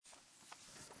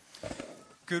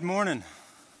Good morning.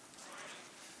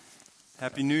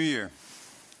 Happy New Year.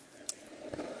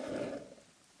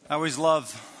 I always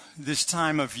love this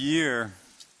time of year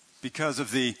because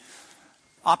of the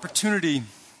opportunity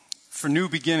for new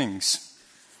beginnings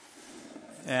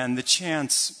and the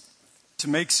chance to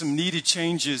make some needed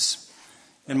changes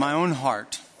in my own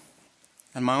heart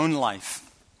and my own life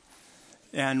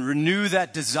and renew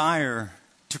that desire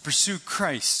to pursue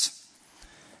Christ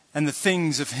and the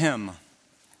things of Him.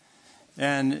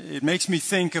 And it makes me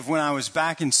think of when I was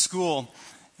back in school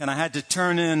and I had to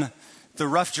turn in the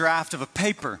rough draft of a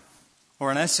paper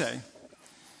or an essay.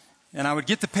 And I would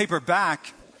get the paper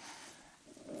back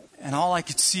and all I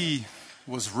could see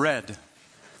was red.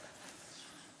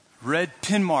 Red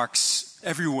pin marks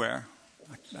everywhere.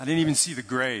 I didn't even see the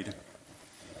grade.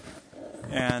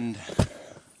 And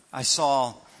I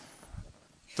saw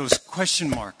those question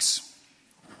marks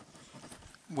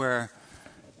where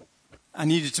I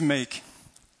needed to make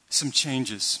some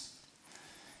changes.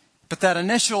 But that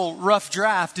initial rough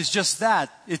draft is just that.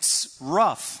 It's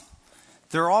rough.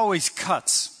 There are always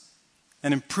cuts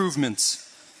and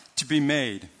improvements to be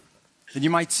made. And you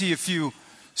might see a few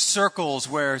circles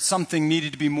where something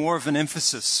needed to be more of an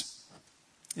emphasis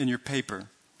in your paper.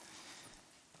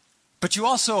 But you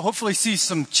also hopefully see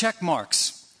some check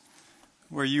marks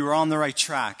where you were on the right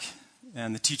track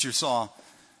and the teacher saw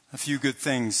a few good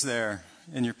things there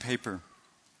in your paper.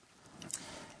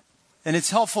 And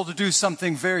it's helpful to do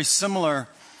something very similar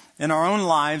in our own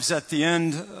lives at the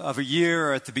end of a year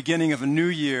or at the beginning of a new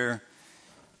year.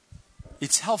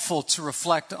 It's helpful to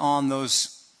reflect on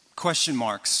those question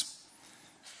marks,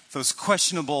 those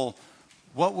questionable,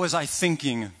 what was I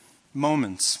thinking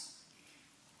moments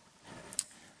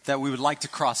that we would like to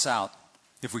cross out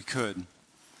if we could.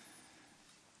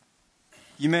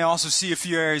 You may also see a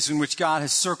few areas in which God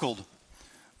has circled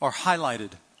or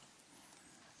highlighted.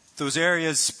 Those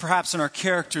areas perhaps in our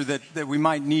character that we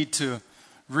might need to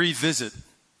revisit.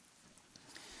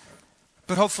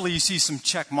 But hopefully you see some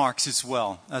check marks as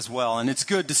well. And it's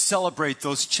good to celebrate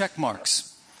those check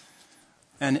marks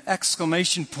and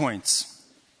exclamation points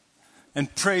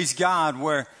and praise God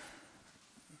where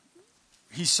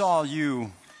He saw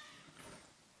you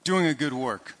doing a good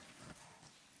work.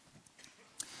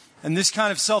 And this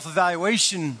kind of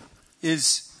self-evaluation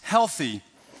is healthy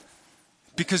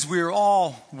because we are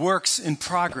all works in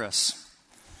progress.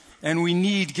 And we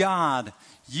need God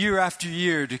year after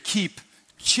year to keep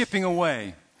chipping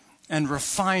away and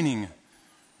refining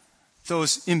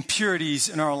those impurities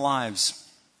in our lives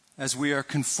as we are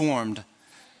conformed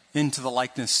into the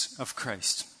likeness of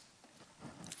Christ.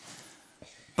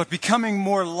 But becoming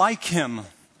more like Him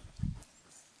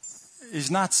is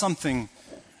not something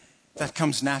that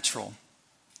comes natural.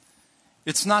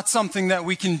 It's not something that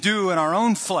we can do in our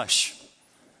own flesh.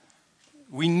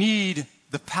 We need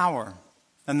the power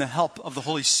and the help of the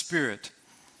Holy Spirit.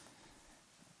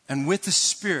 And with the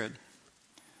Spirit,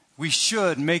 we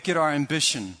should make it our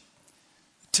ambition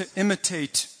to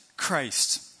imitate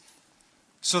Christ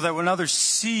so that when others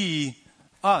see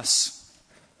us,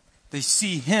 they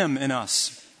see Him in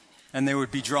us and they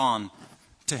would be drawn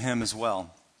to Him as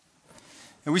well.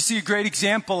 And we see a great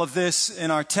example of this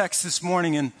in our text this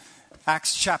morning in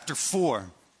Acts chapter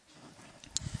 4.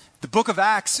 The book of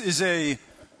Acts is a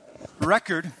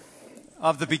record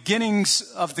of the beginnings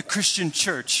of the Christian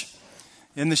church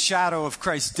in the shadow of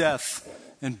Christ's death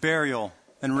and burial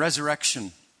and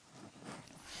resurrection.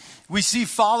 We see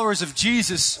followers of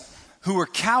Jesus who were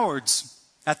cowards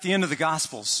at the end of the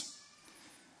Gospels.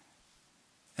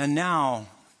 And now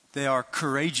they are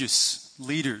courageous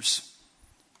leaders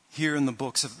here in the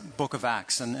book of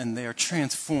Acts. And they are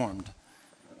transformed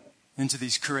into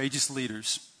these courageous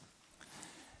leaders.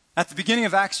 At the beginning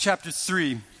of Acts chapter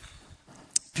 3,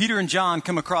 Peter and John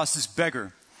come across this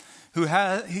beggar who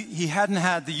he hadn't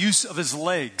had the use of his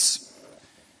legs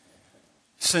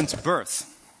since birth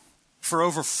for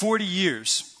over 40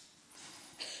 years.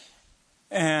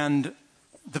 And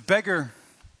the beggar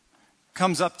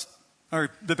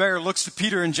looks to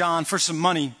Peter and John for some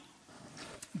money.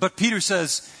 But Peter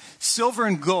says, "Silver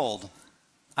and gold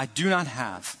I do not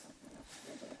have,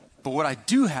 but what I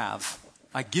do have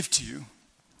I give to you.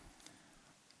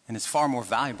 And it's far more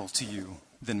valuable to you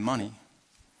than money.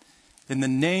 In the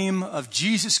name of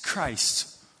Jesus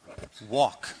Christ,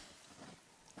 walk."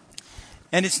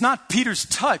 And it's not Peter's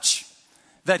touch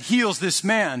that heals this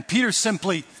man. Peter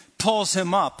simply pulls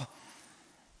him up.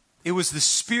 It was the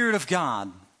Spirit of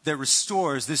God that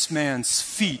restores this man's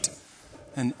feet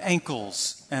and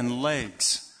ankles and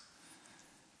legs.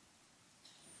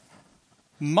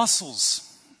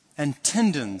 Muscles and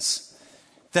tendons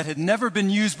that had never been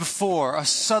used before are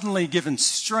suddenly given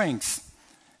strength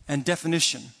and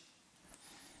definition.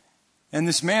 And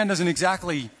this man doesn't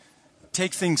exactly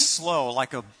take things slow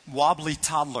like a wobbly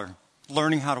toddler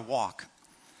learning how to walk.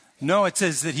 No, it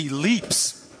says that he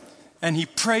leaps and he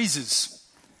praises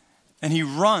and he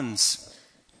runs.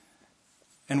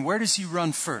 And where does he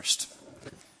run first?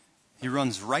 He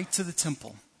runs right to the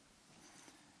temple.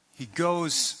 He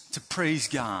goes to praise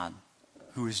God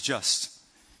who has just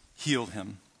healed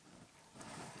him.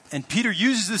 And Peter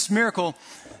uses this miracle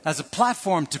as a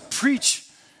platform to preach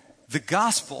the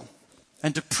gospel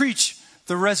and to preach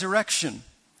the resurrection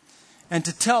and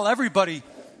to tell everybody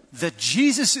that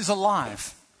Jesus is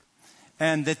alive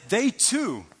and that they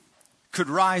too could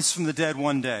rise from the dead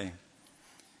one day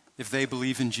if they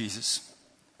believe in Jesus.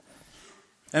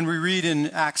 And we read in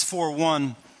Acts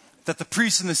 4:1 that the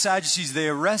priests and the Sadducees, they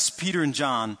arrest Peter and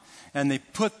John and they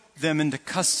put them into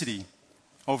custody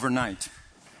overnight.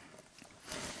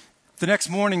 The next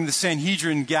morning, the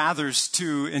Sanhedrin gathers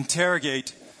to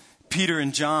interrogate Peter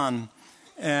and John.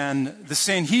 And the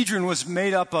Sanhedrin was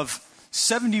made up of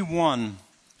 71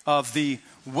 of the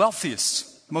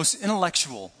wealthiest, most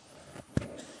intellectual,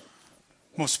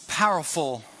 most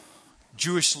powerful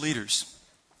Jewish leaders.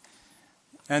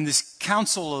 And this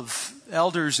council of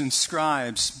elders and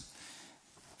scribes,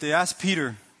 they asked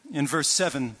Peter in verse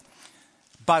 7,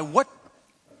 by what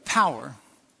power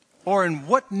or in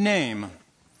what name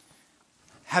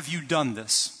have you done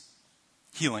this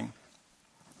healing?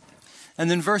 And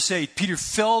then verse 8, Peter,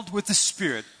 filled with the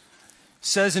Spirit,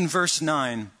 says in verse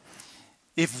 9,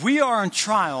 if we are on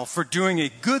trial for doing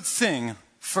a good thing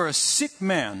for a sick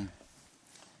man,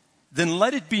 then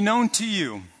let it be known to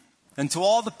you and to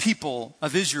all the people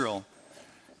of Israel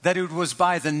that it was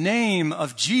by the name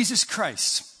of Jesus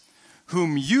Christ,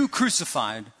 whom you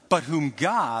crucified, but whom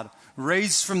God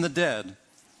raised from the dead.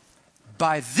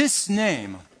 By this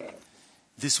name,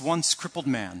 this once crippled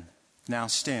man now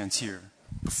stands here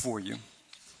before you.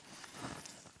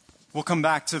 We'll come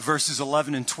back to verses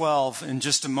 11 and 12 in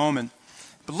just a moment.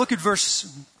 But look at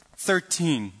verse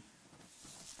 13.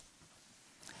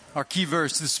 Our key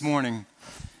verse this morning.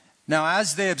 Now,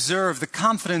 as they observed the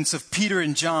confidence of Peter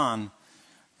and John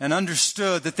and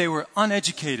understood that they were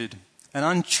uneducated and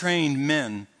untrained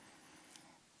men,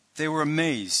 they were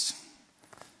amazed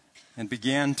and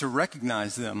began to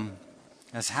recognize them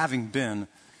as having been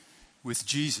with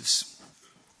Jesus.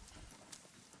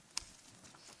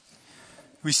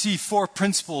 We see 4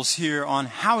 principles here on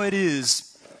how it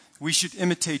is we should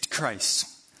imitate Christ.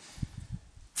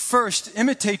 First,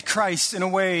 imitate Christ in a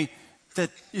way that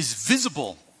is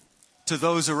visible to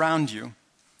those around you.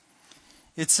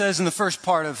 It says in the first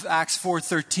part of Acts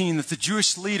 4:13 that the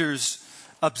Jewish leaders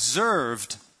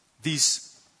observed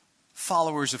these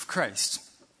followers of Christ,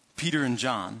 Peter and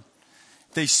John.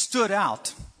 They stood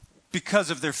out because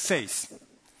of their faith.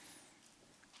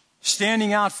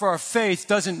 Standing out for our faith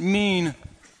doesn't mean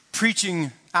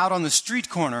preaching out on the street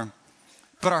corner,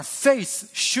 but our faith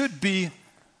should be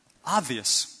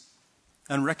obvious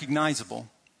and recognizable.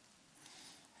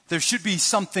 There should be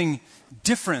something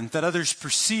different that others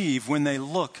perceive when they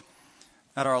look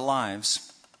at our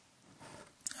lives.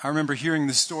 I remember hearing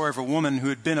the story of a woman who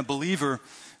had been a believer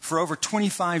for over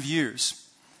 25 years.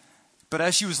 But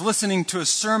as she was listening to a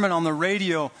sermon on the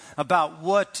radio about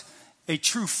what a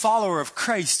true follower of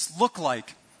Christ looked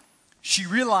like, she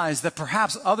realized that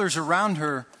perhaps others around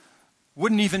her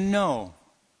wouldn't even know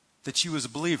that she was a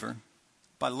believer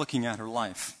by looking at her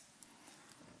life.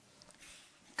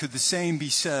 Could the same be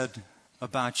said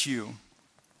about you?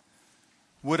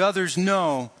 Would others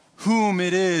know whom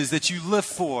it is that you live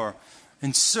for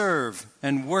and serve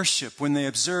and worship when they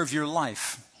observe your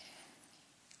life?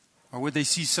 Or would they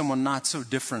see someone not so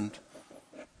different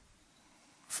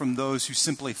from those who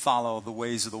simply follow the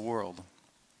ways of the world?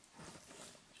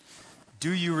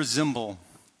 Do you resemble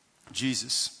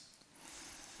Jesus?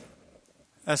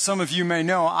 As some of you may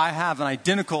know, I have an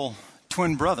identical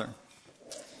twin brother,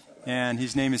 and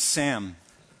his name is Sam.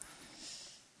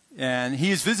 And he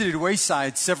has visited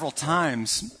Wayside several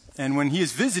times, and when he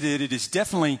has visited, it has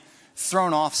definitely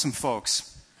thrown off some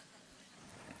folks.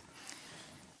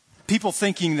 People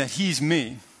thinking that he's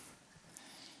me.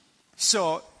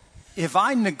 So if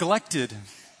I neglected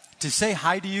to say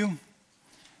hi to you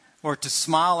or to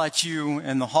smile at you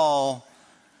in the hall,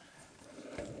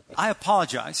 I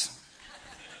apologize.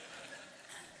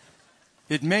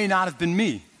 It may not have been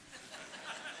me.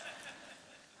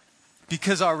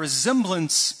 Because our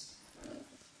resemblance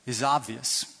is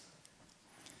obvious.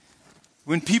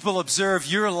 When people observe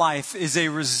your life is a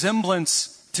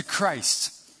resemblance to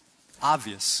Christ,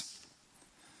 obvious.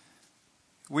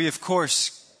 We, of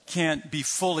course, can't be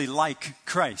fully like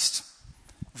Christ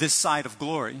this side of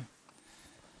glory.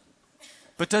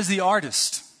 But does the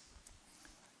artist,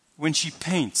 when she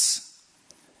paints,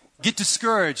 get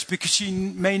discouraged because she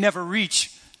may never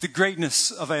reach the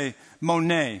greatness of a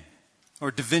Monet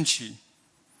or Da Vinci?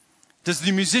 Does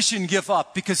the musician give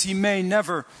up because he may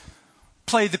never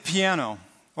play the piano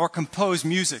or compose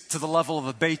music to the level of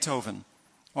a Beethoven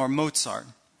or Mozart?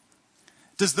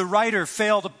 Does the writer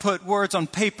fail to put words on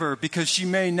paper because she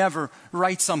may never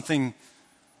write something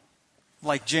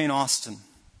like Jane Austen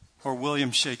or William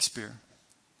Shakespeare?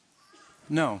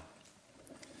 No.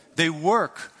 They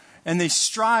work and they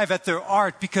strive at their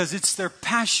art because it's their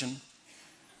passion.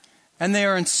 And they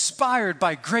are inspired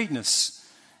by greatness.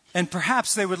 And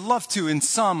perhaps they would love to, in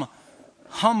some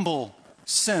humble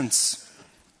sense,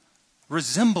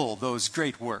 resemble those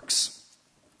great works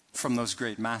from those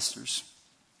great masters.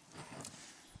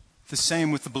 The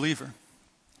same with the believer.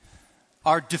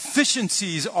 Our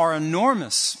deficiencies are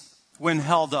enormous when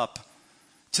held up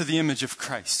to the image of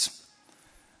Christ.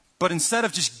 But instead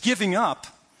of just giving up,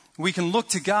 we can look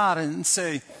to God and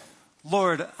say,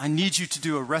 Lord, I need you to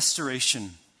do a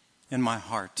restoration in my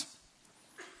heart.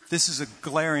 This is a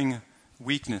glaring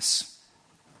weakness.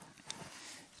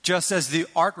 Just as the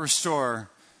art restorer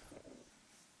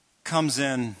comes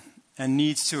in and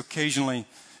needs to occasionally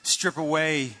strip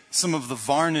away some of the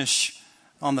varnish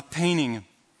on the painting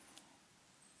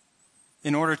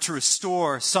in order to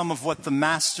restore some of what the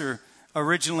master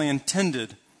originally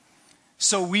intended,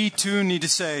 so we too need to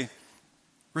say,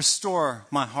 restore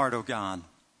my heart, O God.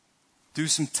 Do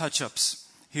some touch-ups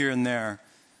here and there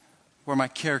where my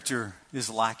character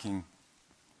is lacking.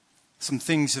 Some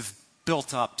things have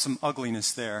built up, some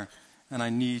ugliness there, and I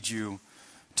need you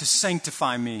to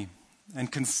sanctify me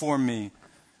and conform me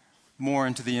more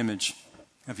into the image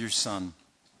of your Son.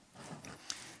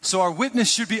 So our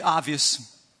witness should be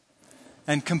obvious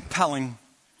and compelling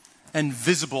and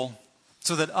visible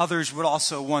so that others would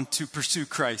also want to pursue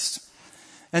Christ.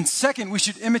 And second, we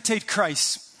should imitate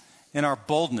Christ in our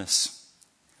boldness.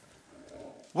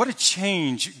 What a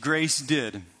change grace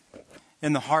did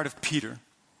in the heart of Peter.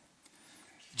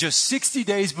 Just 60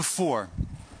 days before,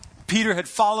 Peter had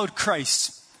followed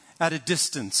Christ at a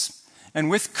distance and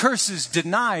with curses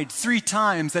denied 3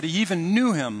 times that he even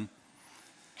knew him.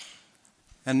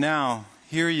 And now,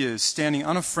 here he is, standing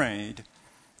unafraid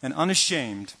and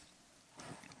unashamed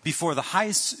before the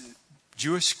highest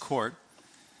Jewish court,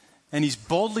 and he's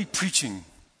boldly preaching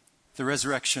the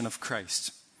resurrection of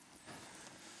Christ.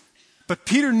 But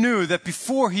Peter knew that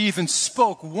before he even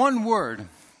spoke one word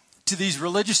to these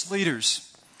religious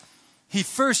leaders, he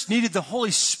first needed the Holy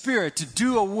Spirit to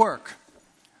do a work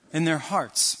in their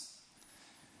hearts.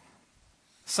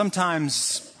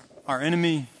 Sometimes our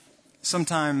enemy,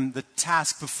 sometimes the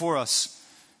task before us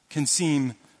can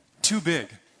seem too big,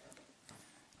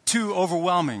 too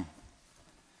overwhelming,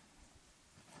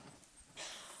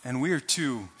 and we are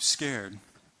too scared.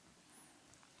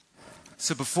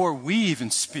 So before we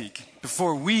even speak,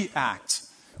 before we act,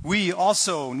 we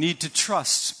also need to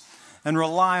trust and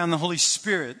rely on the Holy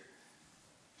Spirit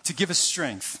to give us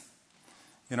strength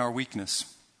in our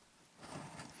weakness.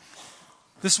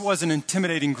 This was an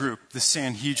intimidating group, the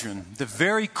Sanhedrin, the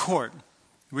very court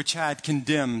which had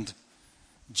condemned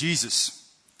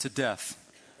Jesus to death.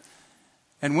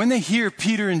 And when they hear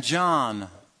Peter and John,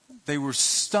 they were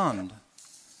stunned.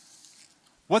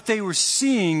 What they were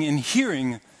seeing and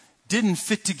hearing didn't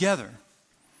fit together.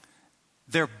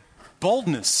 Their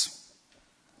boldness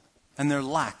and their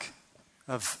lack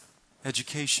of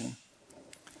education.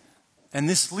 And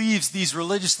this leaves these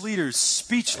religious leaders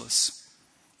speechless.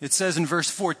 It says in verse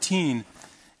 14,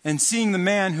 and seeing the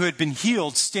man who had been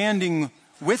healed standing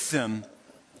with them,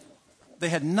 they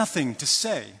had nothing to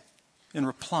say in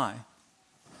reply.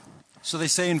 So they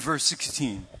say in verse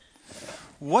 16,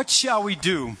 what shall we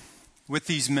do with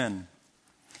these men?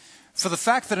 For the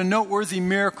fact that a noteworthy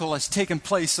miracle has taken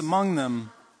place among them,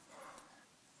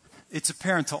 it's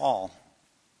apparent to all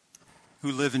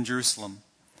who live in Jerusalem,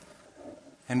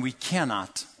 and we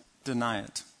cannot deny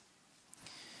it.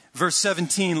 Verse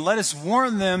 17, let us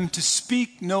warn them to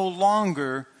speak no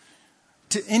longer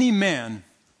to any man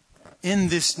in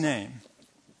this name.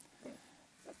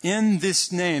 In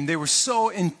this name. They were so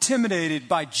intimidated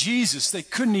by Jesus, they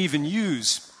couldn't even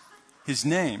use his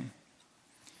name.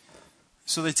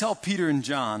 So they tell Peter and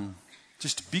John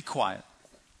just to be quiet.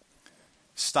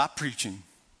 Stop preaching.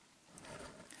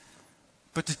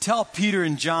 But to tell Peter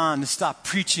and John to stop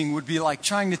preaching would be like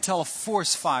trying to tell a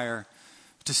forest fire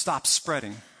to stop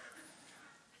spreading.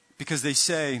 Because they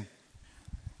say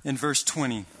in verse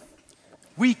 20,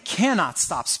 we cannot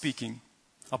stop speaking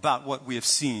about what we have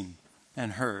seen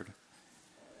and heard.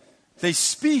 They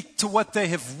speak to what they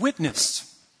have witnessed.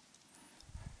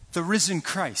 the risen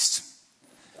Christ.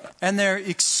 And their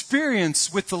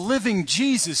experience with the living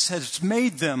Jesus has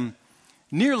made them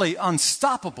nearly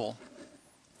unstoppable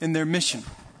in their mission.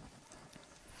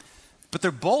 But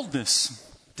their boldness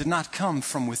did not come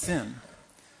from within.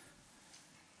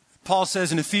 Paul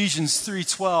says in Ephesians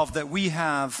 3:12 that we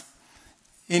have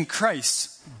in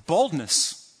Christ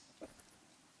boldness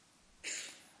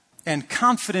and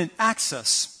confident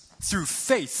access through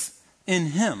faith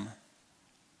in him.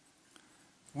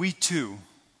 We too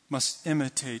must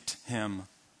imitate him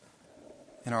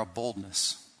in our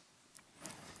boldness.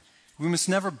 We must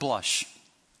never blush.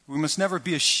 We must never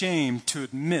be ashamed to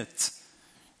admit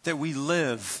that we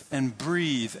live and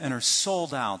breathe and are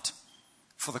sold out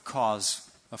for the cause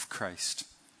of Christ.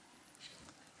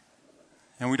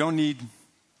 And we don't need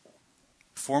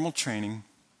formal training.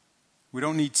 We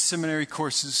don't need seminary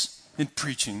courses in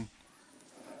preaching.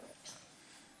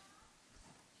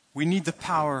 We need the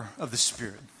power of the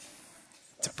Spirit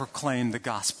to proclaim the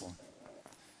gospel.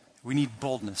 We need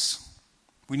boldness.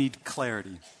 We need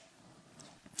clarity.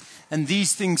 And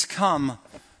these things come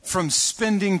from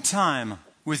spending time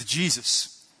with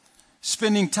Jesus,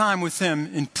 spending time with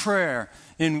him in prayer,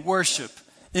 in worship,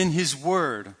 in his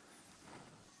word,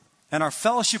 and our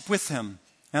fellowship with him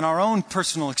and our own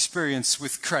personal experience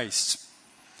with Christ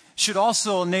should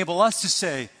also enable us to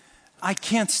say, I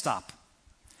can't stop.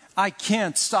 I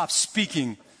can't stop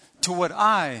speaking to what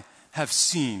I have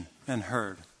seen and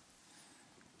heard.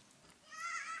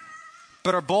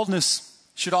 But our boldness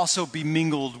should also be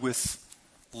mingled with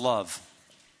love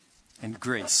and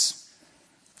grace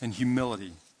and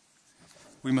humility.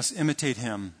 We must imitate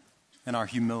him in our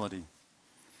humility.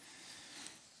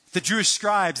 The Jewish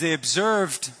scribes, they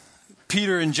observed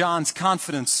Peter and John's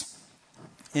confidence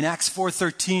in Acts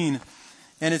 4:13,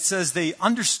 and it says they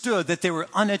understood that they were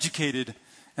uneducated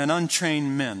and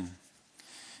untrained men.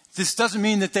 This doesn't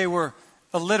mean that they were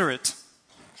illiterate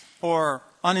or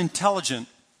unintelligent.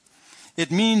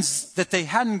 It means that they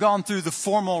hadn't gone through the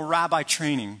formal rabbi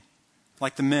training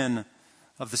like the men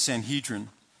of the Sanhedrin.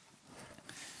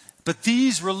 But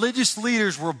these religious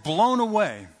leaders were blown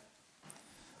away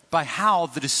by how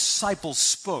the disciples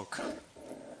spoke,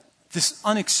 this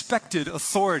unexpected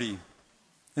authority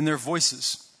in their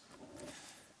voices.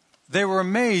 They were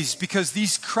amazed because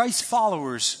these Christ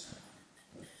followers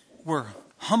were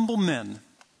humble men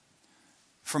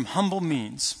from humble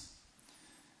means,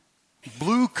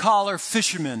 blue-collar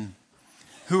fishermen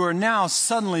who are now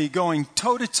suddenly going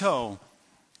toe-to-toe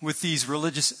with these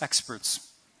religious experts.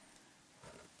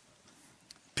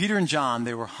 Peter and John,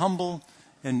 they were humble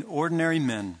and ordinary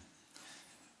men,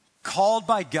 called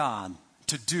by God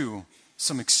to do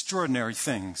some extraordinary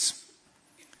things.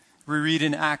 We read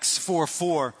in Acts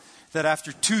 4:4 that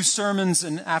after 2 sermons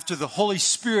and after the Holy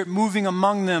Spirit moving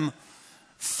among them,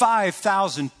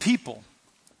 5,000 people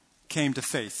came to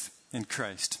faith in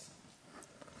Christ.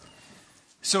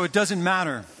 So it doesn't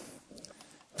matter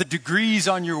the degrees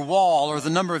on your wall or the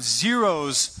number of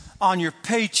zeros on your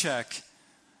paycheck.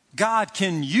 God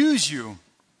can use you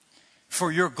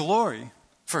for your glory,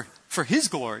 for his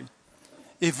glory,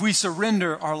 if we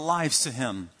surrender our lives to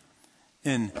him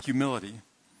in humility.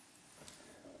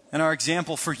 And our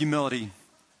example for humility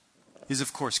is,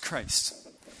 of course, Christ.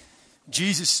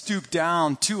 Jesus stooped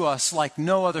down to us like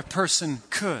no other person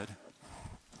could.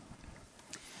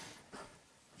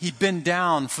 He bent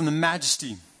down from the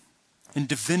majesty and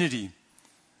divinity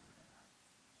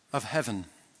of heaven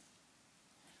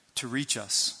to reach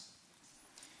us.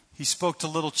 He spoke to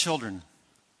little children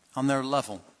on their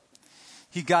level.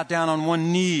 He got down on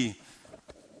one knee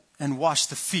and washed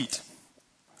the feet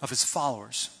of his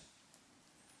followers.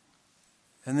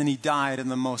 And then he died in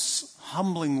the most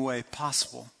humbling way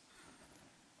possible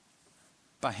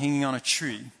by hanging on a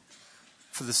tree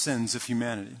for the sins of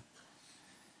humanity.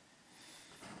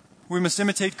 We must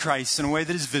imitate Christ in a way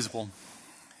that is visible.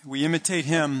 We imitate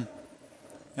him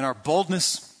in our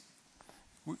boldness.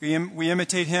 We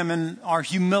imitate him in our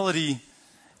humility.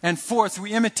 And fourth,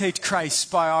 we imitate Christ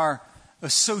by our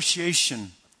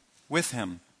association with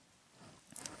him.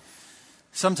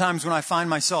 Sometimes when I find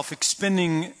myself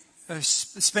spending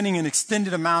an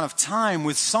extended amount of time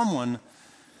with someone,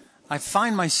 I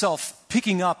find myself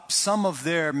picking up some of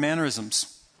their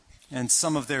mannerisms and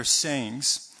some of their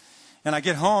sayings. And I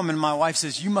get home and my wife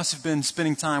says, you must have been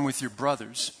spending time with your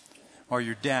brothers or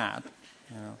your dad,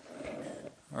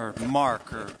 or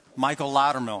Mark or Michael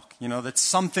Loudermilk. That's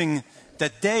something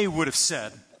that they would have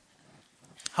said.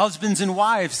 Husbands and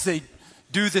wives, they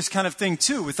do this kind of thing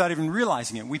too without even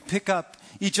realizing it. We pick up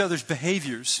each other's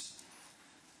behaviors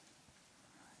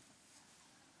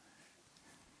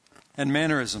and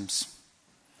mannerisms.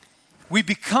 We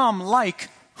become like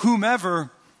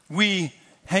whomever we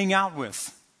hang out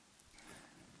with.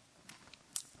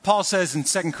 Paul says in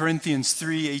 2 Corinthians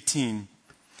 3:18,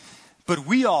 "But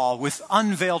we all, with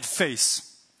unveiled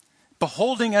face,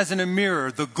 beholding as in a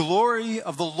mirror the glory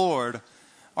of the Lord,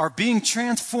 are being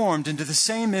transformed into the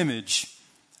same image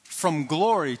from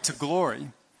glory to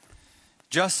glory,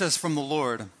 just as from the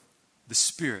Lord, the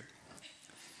Spirit."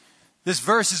 This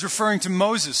verse is referring to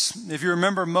Moses. If you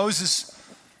remember, Moses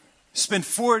spent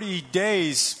 40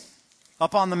 days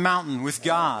up on the mountain with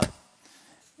God.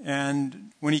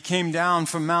 And when he came down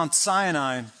from Mount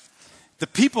Sinai, the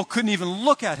people couldn't even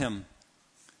look at him.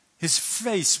 His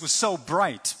face was so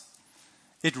bright.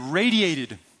 It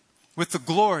radiated with the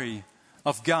glory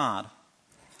of God.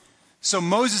 So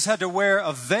Moses had to wear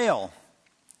a veil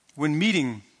when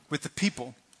meeting with the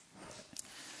people.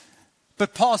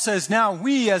 But Paul says now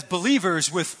we as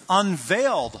believers with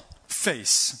unveiled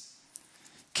face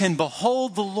can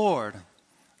behold the Lord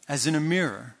as in a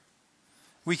mirror.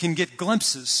 We can get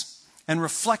glimpses and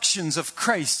reflections of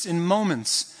Christ in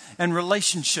moments and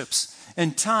relationships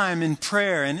and time in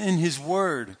prayer and in His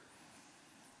Word.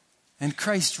 And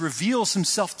Christ reveals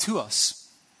Himself to us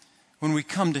when we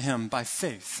come to Him by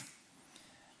faith.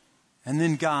 And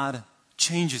then God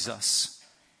changes us.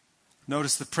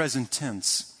 Notice the present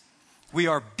tense. We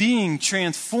are being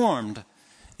transformed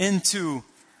into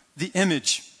the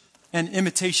image and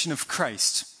imitation of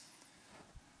Christ.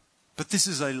 But this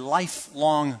is a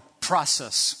lifelong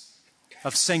process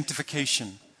of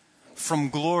sanctification from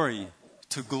glory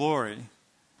to glory.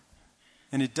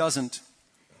 And it doesn't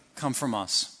come from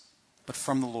us, but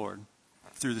from the Lord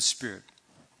through the Spirit.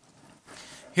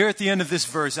 Here at the end of this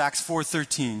verse, Acts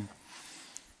 4:13,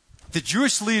 the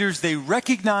Jewish leaders, they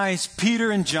recognize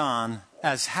Peter and John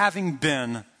as having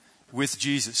been with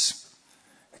Jesus.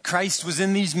 Christ was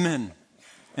in these men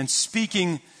and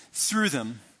speaking through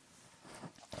them.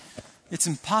 It's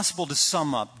impossible to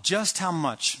sum up just how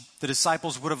much the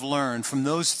disciples would have learned from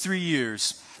those 3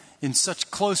 years in such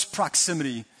close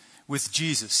proximity with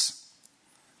Jesus.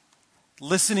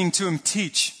 Listening to Him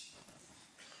teach,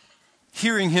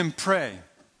 hearing Him pray,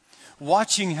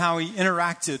 watching how He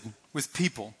interacted with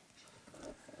people.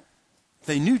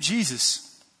 They knew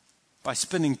Jesus by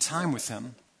spending time with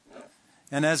Him.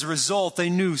 And as a result, they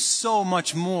knew so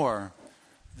much more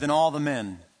than all the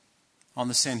men on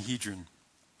the Sanhedrin.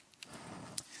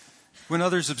 When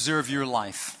others observe your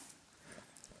life,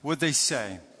 would they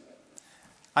say,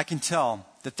 "I can tell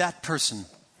that that person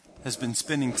has been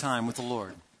spending time with the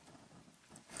Lord.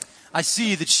 I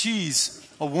see that she's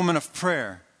a woman of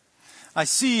prayer. I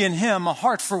see in him a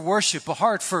heart for worship, a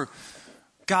heart for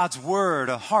God's word,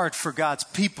 a heart for God's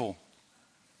people.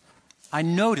 I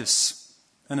notice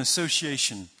an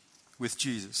association with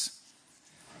Jesus."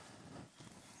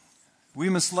 We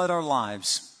must let our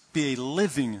lives be a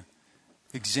living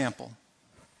example,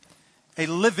 a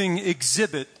living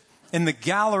exhibit in the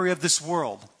gallery of this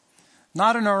world,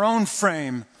 not in our own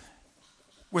frame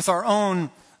with our own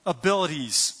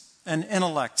abilities and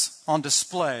intellect on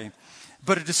display,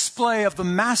 but a display of the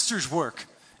Master's work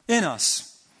in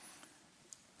us.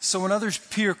 So when others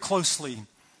peer closely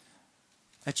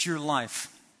at your life,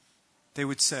 they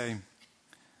would say,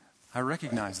 "I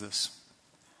recognize this.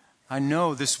 I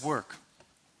know this work.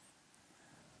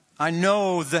 I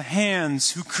know the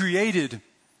hands who created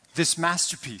this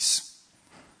masterpiece."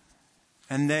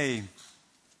 And they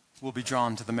will be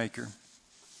drawn to the Maker.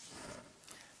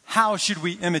 How should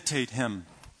we imitate Him?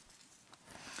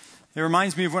 It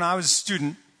reminds me of when I was a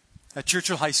student at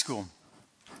Churchill High School.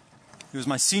 It was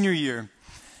my senior year,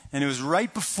 and it was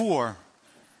right before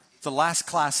the last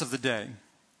class of the day.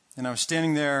 And I was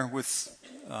standing there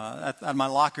at my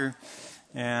locker,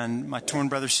 and my twin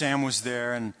brother Sam was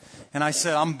there, and I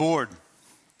said, "I'm bored."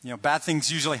 You know, bad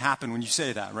things usually happen when you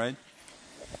say that, right?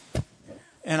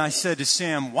 And I said to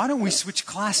Sam, "Why don't we switch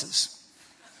classes?"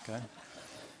 Okay.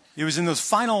 It was in those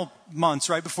final months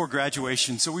right before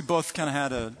graduation, so we both kind of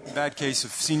had a bad case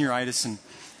of senioritis, and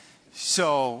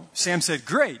so Sam said,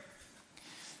 "Great."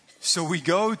 So we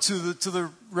go to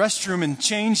the restroom and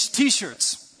change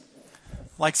T-shirts.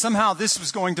 Like somehow this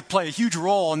was going to play a huge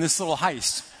role in this little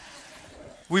heist.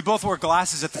 We both wore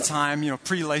glasses at the time,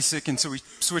 pre-LASIK, and so we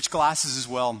switched glasses as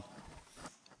well.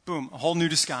 Boom, a whole new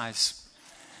disguise.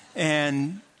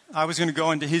 And I was going to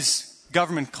go into his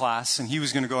government class, and he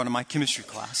was going to go into my chemistry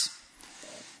class.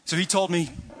 So he told me,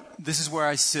 "This is where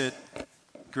I sit."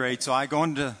 Great. So I go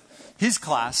into his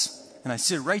class, and I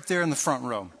sit right there in the front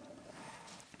row.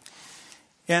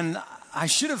 And I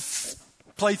should have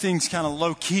played things kind of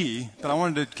low-key, but I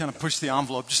wanted to kind of push the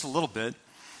envelope just a little bit.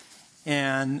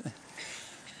 And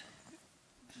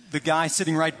the guy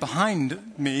sitting right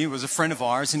behind me was a friend of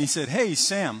ours, and he said, "Hey,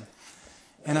 Sam."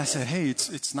 And I said, "Hey,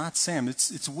 it's not Sam,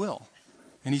 it's Will."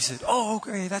 And he said, "Oh,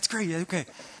 okay, that's great, okay.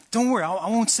 Don't worry, I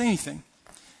won't say anything."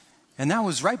 And that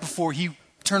was right before he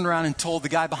turned around and told the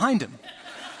guy behind him.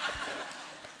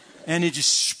 And it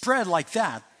just spread like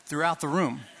that throughout the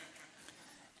room.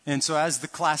 And so as the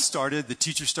class started, the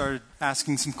teacher started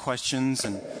asking some questions.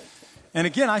 And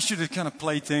again, I should have kind of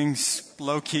played things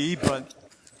low-key, but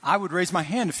I would raise my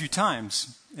hand a few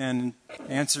times and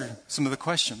answer some of the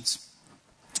questions.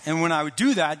 And when I would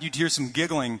do that, you'd hear some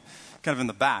giggling kind of in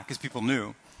the back, because people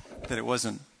knew that it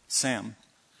wasn't Sam.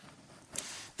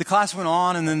 The class went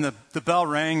on, and then the bell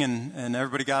rang, and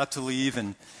everybody got up to leave,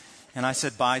 and I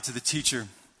said bye to the teacher.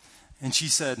 And she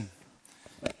said,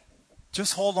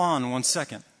 "Just hold on 1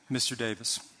 second, Mr.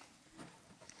 Davis."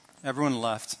 Everyone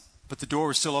left, but the door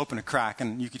was still open a crack,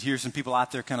 and you could hear some people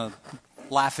out there kind of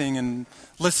laughing and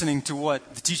listening to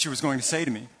what the teacher was going to say to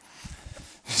me.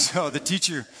 So the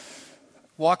teacher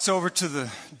walks over to the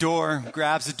door,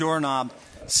 grabs the doorknob,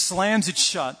 slams it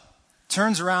shut,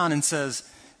 turns around and says,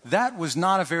 "That was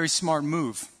not a very smart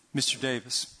move, Mr.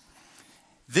 Davis.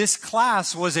 This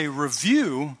class was a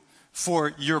review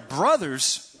for your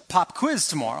brother's pop quiz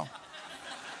tomorrow."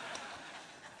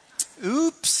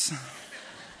 Oops.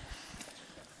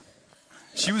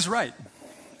 She was right.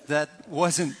 That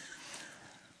wasn't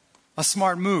a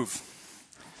smart move.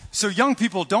 So young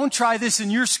people, don't try this in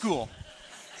your school.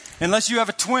 Unless you have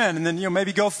a twin, and then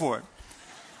maybe go for it.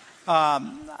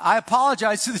 I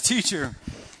apologized to the teacher,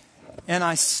 and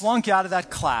I slunk out of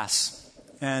that class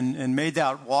and made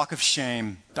that walk of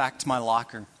shame back to my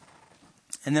locker.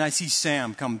 And then I see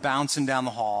Sam come bouncing down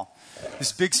the hall,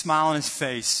 this big smile on his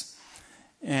face.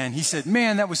 And he said,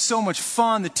 "Man, that was so much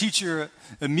fun." The teacher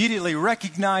immediately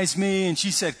recognized me, and she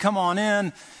said, "Come on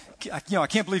in. I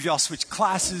can't believe y'all switched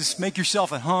classes. Make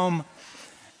yourself at home."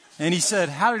 And he said,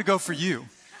 "How did it go for you?"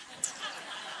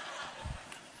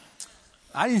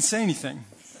 I didn't say anything.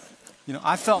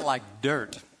 I felt like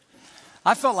dirt.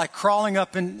 I felt like crawling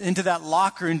up into that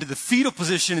locker, into the fetal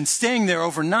position, and staying there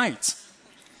overnight.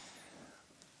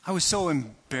 I was so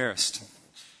embarrassed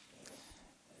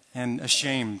and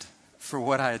ashamed for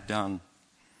what I had done.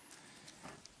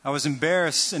 I was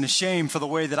embarrassed and ashamed for the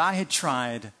way that I had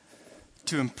tried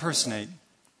to impersonate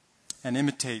and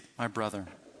imitate my brother.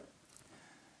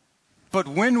 But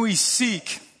when we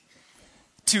seek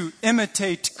to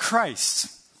imitate Christ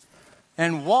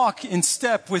and walk in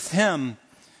step with Him,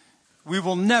 we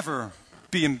will never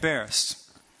be embarrassed.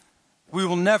 We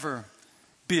will never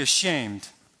be ashamed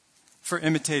for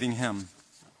imitating Him.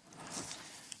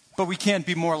 But we can't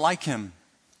be more like Him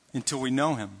until we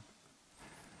know Him.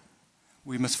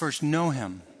 We must first know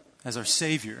Him as our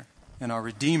Savior and our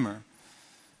Redeemer.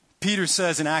 Peter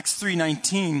says in Acts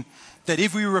 3:19 that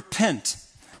if we repent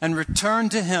and return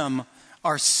to Him,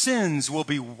 our sins will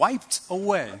be wiped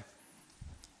away.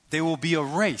 They will be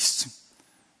erased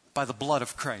by the blood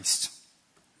of Christ.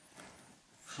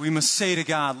 We must say to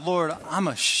God, "Lord, I'm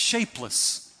a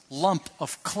shapeless lump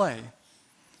of clay.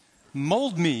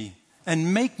 Mold me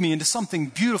and make me into something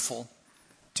beautiful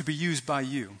to be used by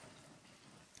you."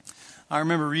 I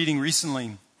remember reading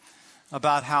recently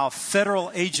about how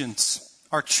federal agents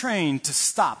are trained to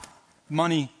stop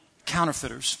money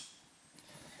counterfeiters.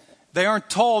 They aren't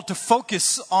told to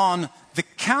focus on the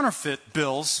counterfeit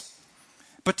bills,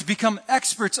 but to become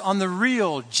experts on the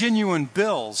real, genuine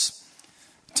bills,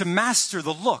 to master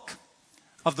the look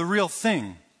of the real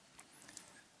thing.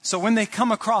 So when they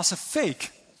come across a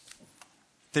fake,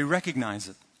 they recognize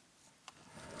it.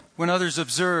 When others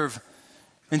observe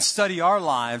and study our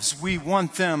lives, we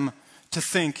want them to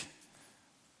think,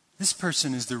 this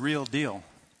person is the real deal.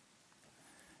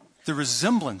 The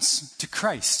resemblance to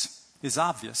Christ is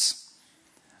obvious.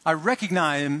 I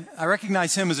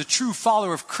recognize him as a true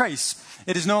follower of Christ.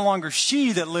 It is no longer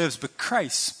she that lives, but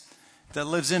Christ that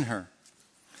lives in her.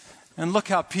 And look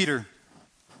how Peter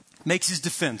makes his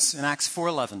defense in Acts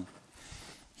 4:11.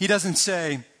 He doesn't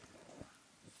say,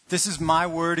 "This is my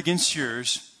word against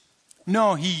yours."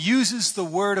 No, he uses the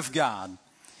word of God.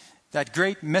 That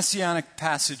great messianic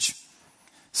passage,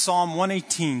 Psalm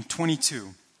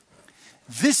 118:22.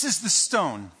 "This is the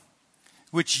stone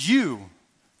which you,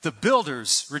 the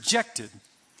builders, rejected,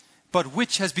 but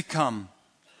which has become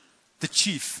the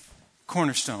chief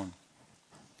cornerstone."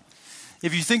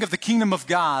 If you think of the kingdom of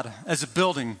God as a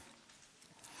building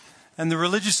and the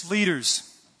religious leaders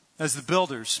as the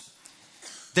builders,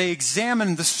 they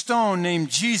examined the stone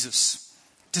named Jesus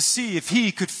to see if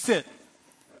he could fit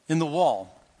in the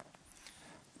wall.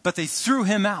 But they threw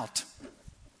him out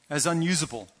as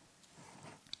unusable.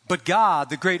 But God,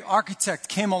 the great architect,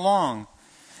 came along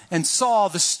and saw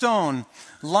the stone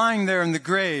lying there in the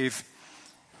grave.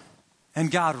 And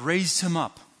God raised him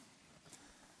up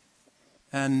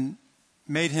and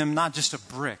made him not just a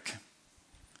brick,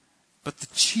 but the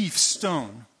chief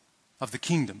stone of the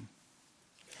kingdom.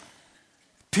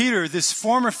 Peter, this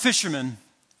former fisherman,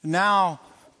 now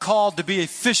called to be a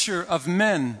fisher of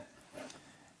men,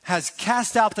 has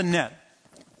cast out the net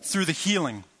through the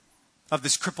healing of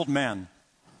this crippled man.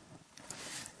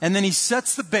 And then he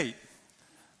sets the bait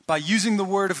by using the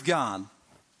word of God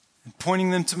and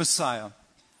pointing them to Messiah.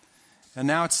 And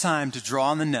now it's time to draw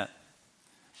on the net,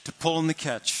 to pull in the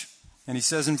catch. And he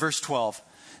says in verse 12,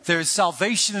 there is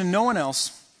salvation in no one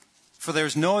else, for there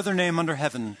is no other name under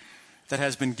heaven that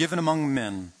has been given among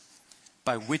men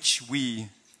by which we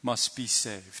must be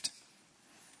saved.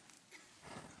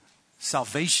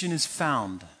 Salvation is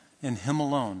found in him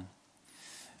alone.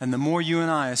 And the more you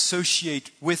and I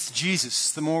associate with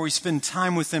Jesus, the more we spend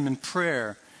time with him in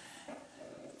prayer,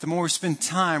 the more we spend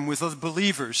time with other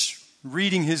believers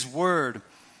reading his word,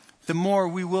 the more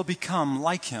we will become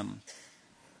like him,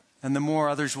 and the more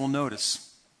others will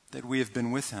notice that we have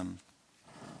been with him.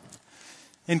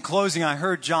 In closing, I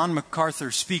heard John MacArthur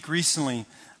speak recently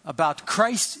about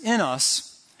Christ in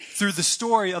us through the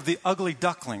story of the ugly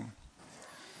duckling.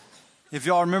 If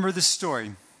y'all remember this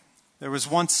story, there was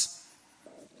once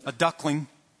a duckling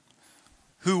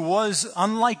who was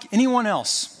unlike anyone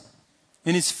else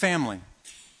in his family.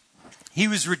 He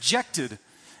was rejected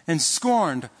and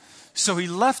scorned, so he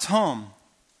left home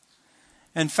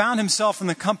and found himself in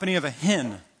the company of a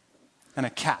hen and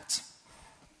a cat.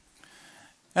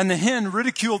 And the hen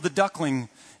ridiculed the duckling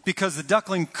because the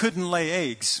duckling couldn't lay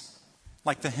eggs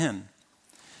like the hen.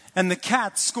 And the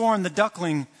cat scorned the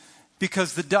duckling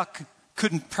because the duck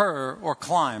couldn't purr or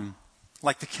climb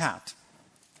like the cat.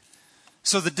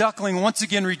 So the duckling, once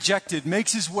again rejected,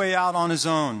 makes his way out on his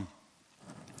own.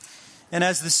 And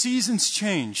as the seasons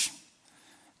change,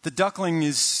 the duckling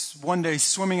is one day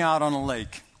swimming out on a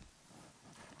lake.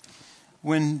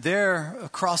 When there,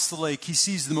 across the lake, he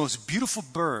sees the most beautiful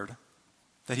bird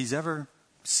that he's ever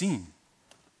seen,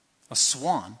 a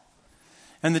swan.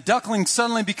 And the duckling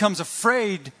suddenly becomes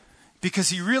afraid because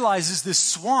he realizes this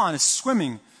swan is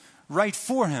swimming right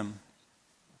for him.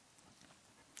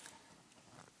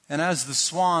 And as the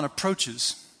swan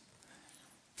approaches,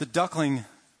 the duckling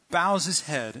bows his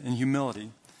head in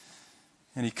humility,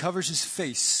 and he covers his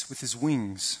face with his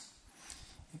wings.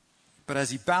 But as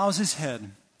he bows his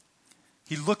head,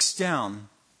 he looks down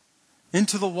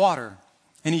into the water,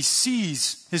 and he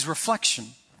sees his reflection.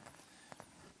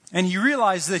 And he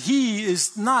realizes that he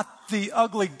is not the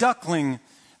ugly duckling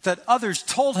that others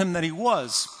told him that he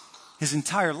was his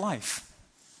entire life.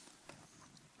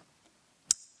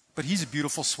 But he's a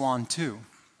beautiful swan too.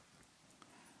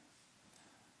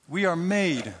 We are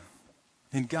made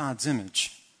in God's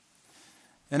image.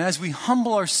 And as we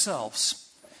humble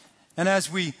ourselves, and as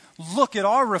we look at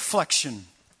our reflection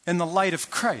in the light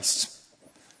of Christ,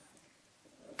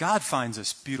 God finds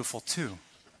us beautiful too.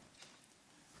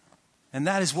 And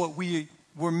that is what we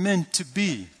were meant to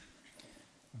be.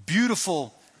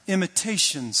 Beautiful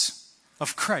imitations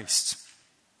of Christ.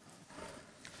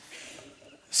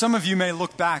 Some of you may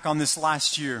look back on this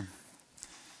last year.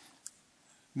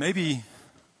 Maybe,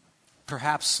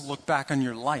 perhaps look back on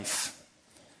your life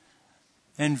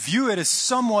and view it as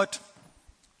somewhat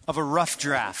of a rough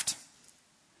draft.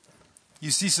 You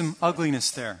see some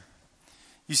ugliness there.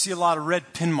 You see a lot of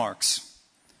red pin marks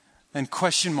and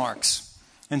question marks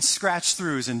and scratch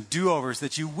throughs and do-overs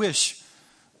that you wish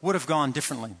would have gone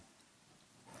differently.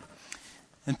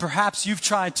 And perhaps you've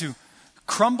tried to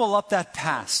crumble up that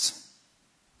past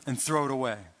and throw it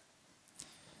away.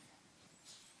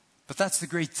 But that's the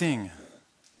great thing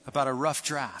about a rough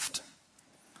draft.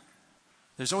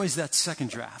 There's always that second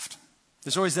draft.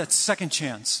 There's always that second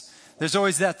chance. There's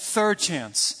always that third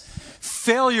chance.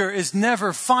 Failure is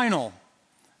never final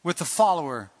with the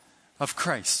follower of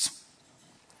Christ.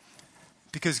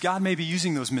 Because God may be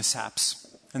using those mishaps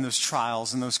and those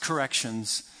trials and those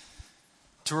corrections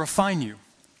to refine you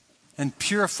and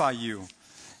purify you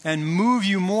and move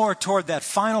you more toward that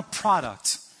final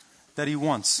product that He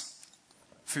wants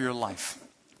for your life.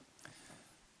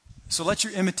 So let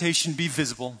your imitation be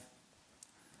visible.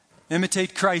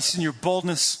 Imitate Christ in your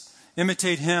boldness.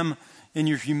 Imitate Him in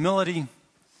your humility.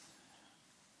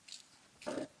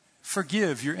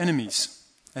 Forgive your enemies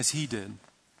as He did.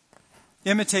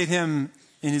 Imitate Him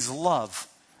in His love,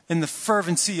 in the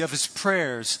fervency of His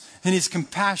prayers, in His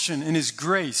compassion, in His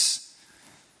grace,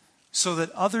 so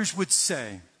that others would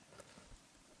say,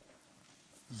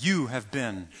 "You have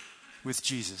been with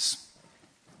Jesus."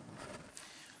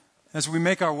 As we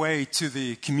make our way to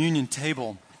the communion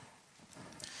table,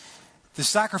 The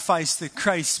sacrifice that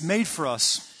Christ made for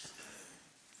us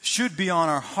should be on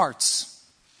our hearts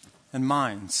and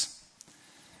minds.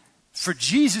 For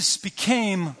Jesus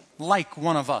became like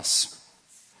one of us.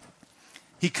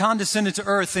 He condescended to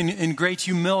earth in great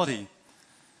humility.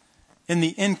 In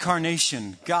the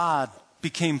incarnation, God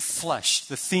became flesh,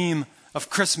 the theme of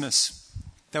Christmas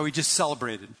that we just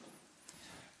celebrated.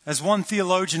 As one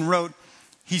theologian wrote,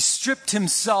 he stripped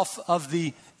himself of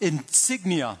the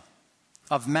insignia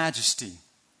of majesty.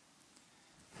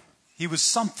 He was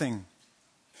something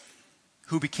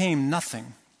who became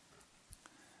nothing.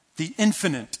 The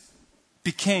infinite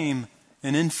became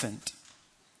an infant.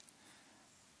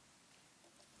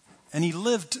 And he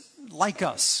lived like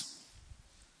us,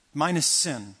 minus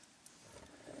sin.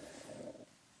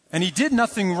 And he did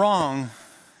nothing wrong,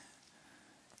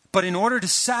 but in order to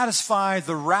satisfy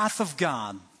the wrath of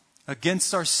God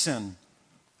against our sin,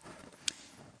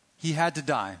 he had to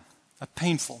die a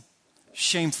painful,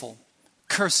 shameful,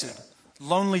 cursed,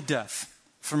 lonely death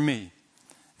for me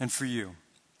and for you.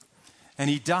 And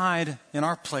he died in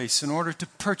our place in order to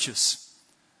purchase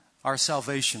our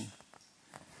salvation.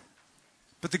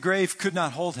 But the grave could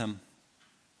not hold him.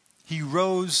 He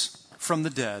rose from the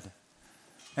dead.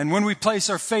 And when we place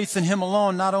our faith in him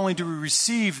alone, not only do we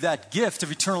receive that gift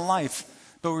of eternal life,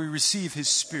 but we receive his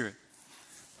Spirit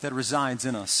that resides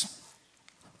in us.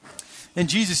 And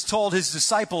Jesus told his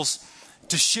disciples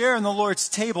to share in the Lord's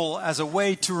table as a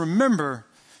way to remember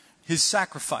his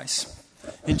sacrifice.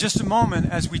 In just a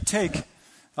moment, as we take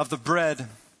of the bread,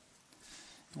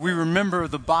 we remember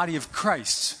the body of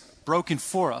Christ broken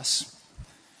for us.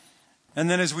 And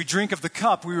then as we drink of the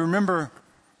cup, we remember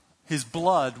his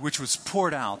blood, which was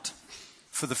poured out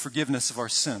for the forgiveness of our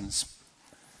sins.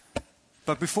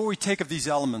 But before we take of these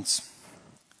elements,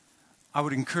 I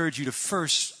would encourage you to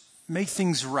first make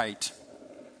things right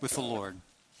with the Lord.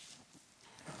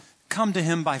 Come to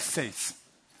him by faith.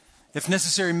 If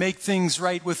necessary, make things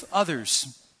right with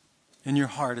others in your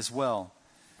heart as well.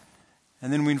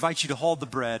 And then we invite you to hold the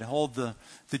bread, hold the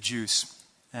juice,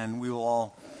 and we will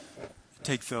all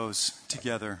take those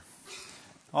together.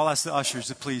 I'll ask the ushers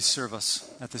to please serve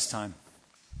us at this time.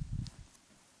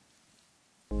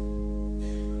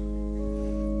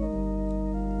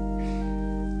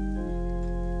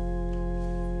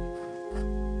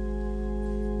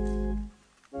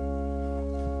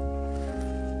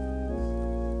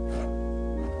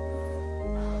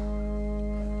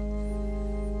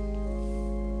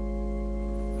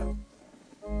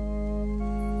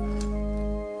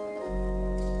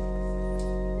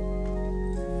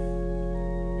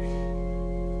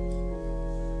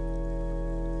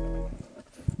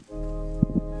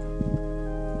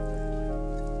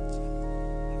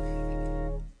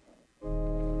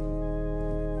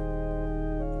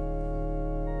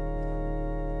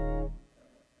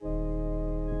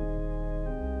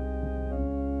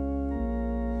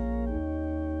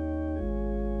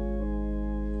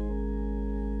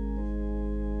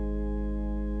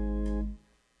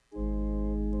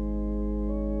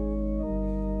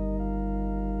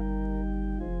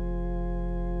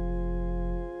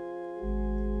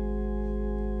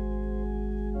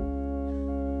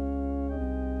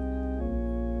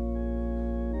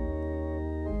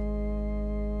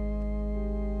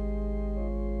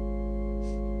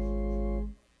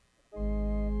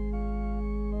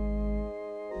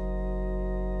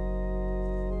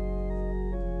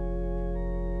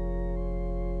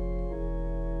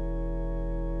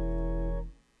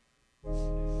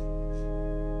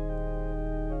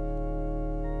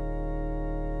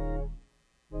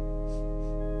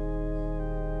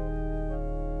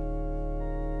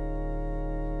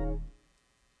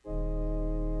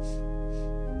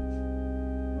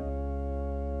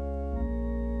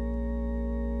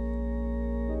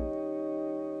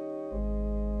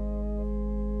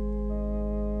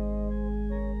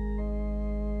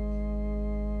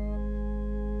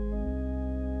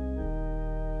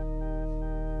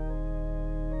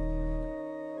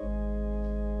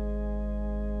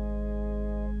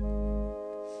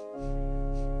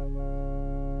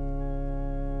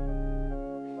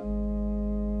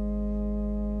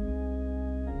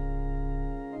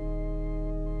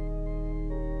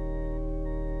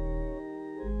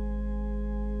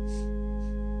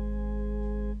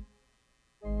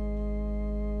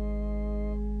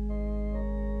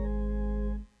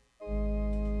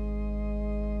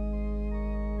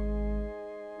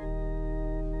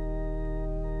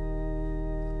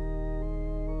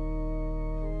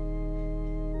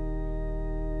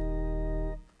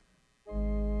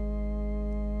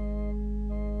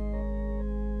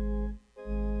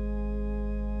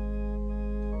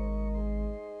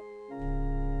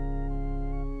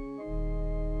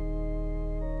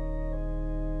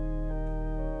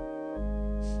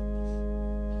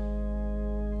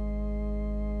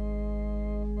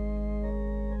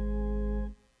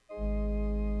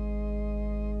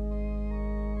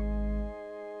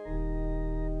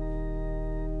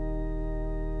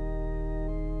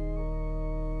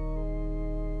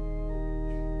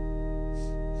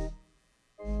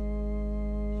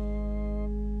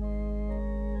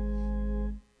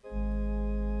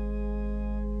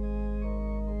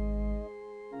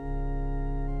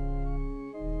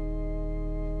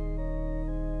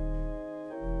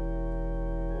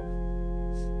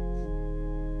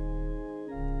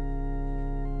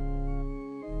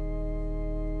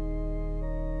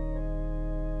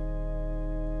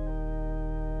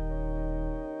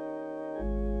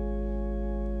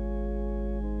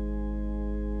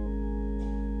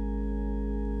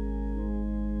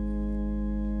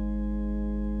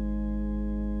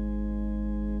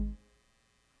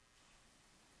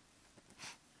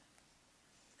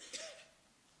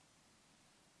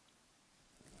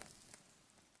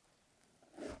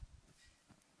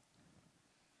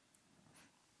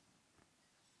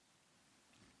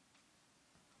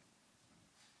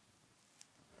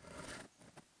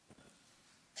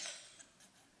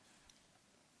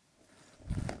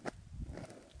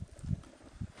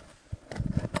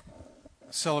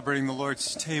 Celebrating the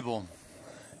Lord's table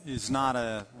is not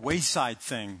a wayside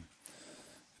thing,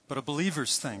 but a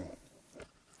believer's thing.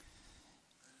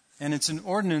 And it's an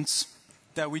ordinance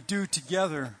that we do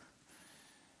together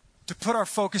to put our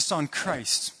focus on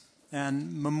Christ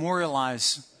and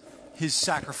memorialize his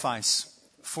sacrifice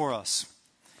for us.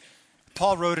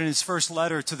 Paul wrote in his first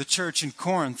letter to the church in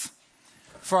Corinth,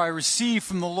 "For I received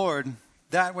from the Lord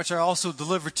that which I also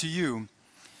delivered to you,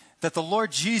 that the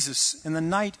Lord Jesus, in the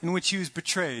night in which he was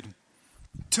betrayed,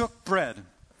 took bread,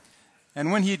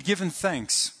 and when he had given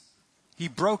thanks, he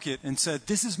broke it and said,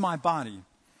 'This is my body,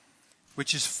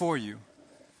 which is for you.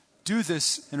 Do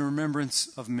this in remembrance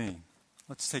of me.'"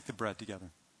 Let's take the bread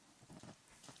together.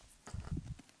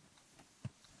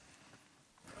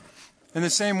 In the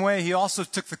same way, he also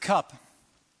took the cup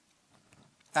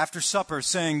after supper,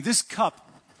 saying, "This cup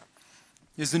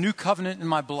is the new covenant in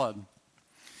my blood.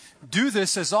 Do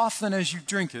this as often as you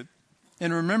drink it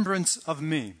in remembrance of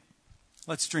me."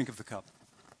 Let's drink of the cup.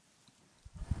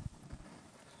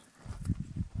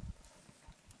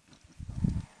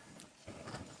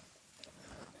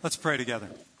 Let's pray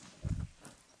together.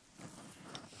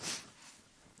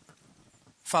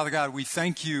 Father God, we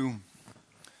thank you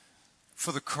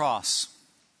for the cross.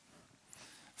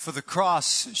 For the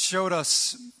cross showed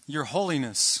us your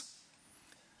holiness.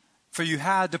 For you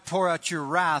had to pour out your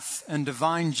wrath and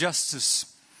divine justice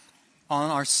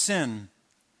on our sin.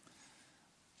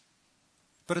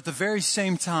 But at the very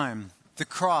same time, the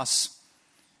cross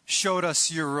showed us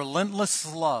your relentless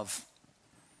love,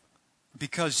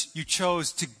 because you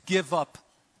chose to give up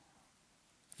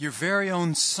your very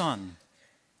own Son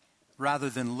rather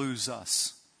than lose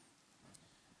us.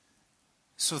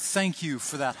 So thank you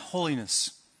for that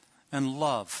holiness and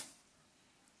love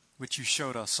which you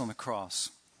showed us on the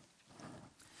cross.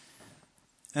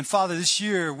 And Father, this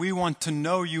year we want to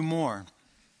know you more.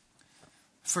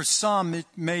 For some, it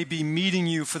may be meeting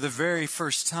you for the very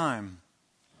first time.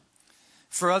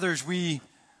 For others, we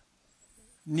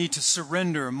need to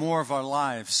surrender more of our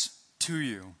lives to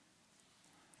you.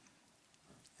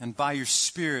 And by your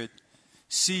Spirit,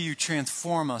 see you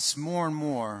transform us more and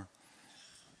more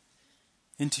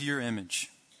into your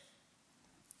image,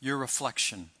 your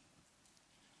reflection,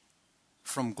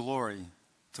 from glory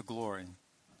to glory.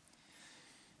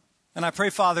 And I pray,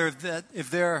 Father, that if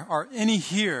there are any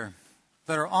here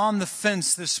that are on the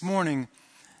fence this morning,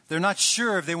 they're not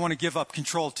sure if they want to give up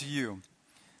control to you,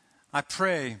 I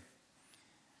pray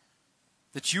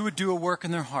that you would do a work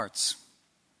in their hearts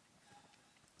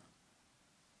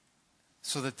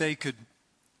so that they could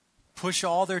push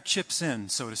all their chips in,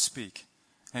 so to speak,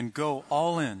 and go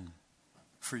all in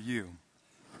for you.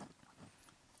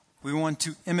 We want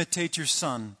to imitate your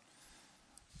Son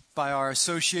by our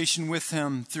association with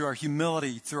him, through our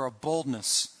humility, through our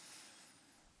boldness,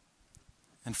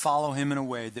 and follow him in a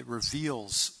way that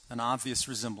reveals an obvious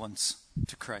resemblance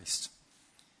to Christ.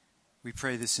 We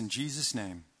pray this in Jesus'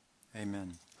 name.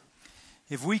 Amen.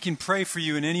 If we can pray for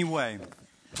you in any way,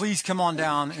 please come on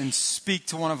down and speak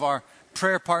to one of our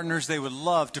prayer partners. They would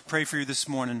love to pray for you this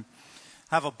morning.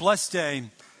 Have a blessed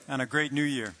day and a great new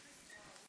year.